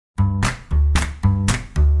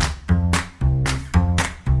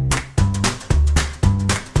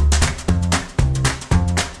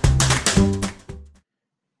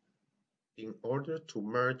order to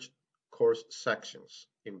merge course sections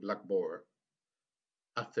in Blackboard,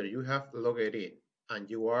 after you have logged in and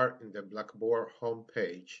you are in the Blackboard home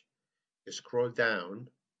page, scroll down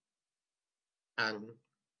and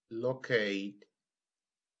locate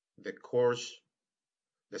the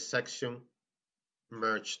section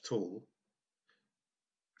merge tool.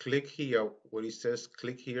 Click here where it says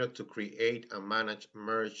click here to create and manage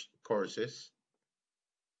merged courses.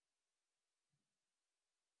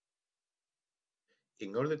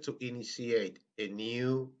 In order to initiate a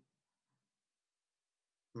new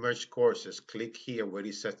merge courses, click here where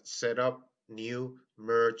it says set up new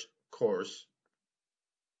merge course.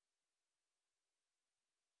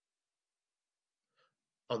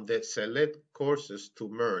 On the select courses to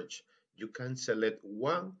merge, you can select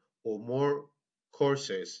one or more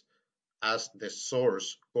courses as the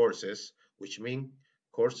source courses, which mean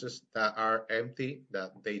courses that are empty,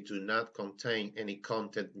 that they do not contain any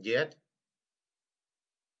content yet.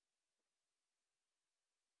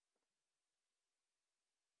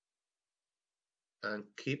 And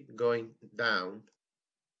keep going down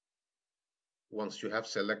once you have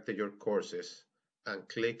selected your courses and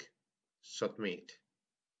click Submit.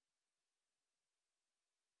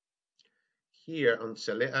 Here on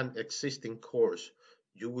Select an existing course,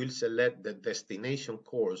 you will select the destination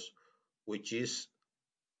course, which is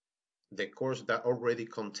the course that already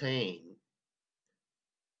contains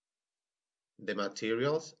the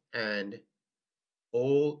materials, and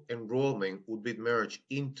all enrollment would be merged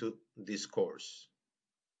into this course.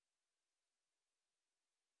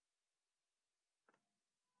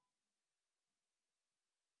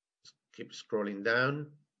 Keep scrolling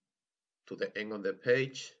down to the end of the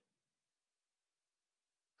page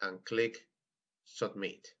and click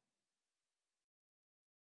Submit.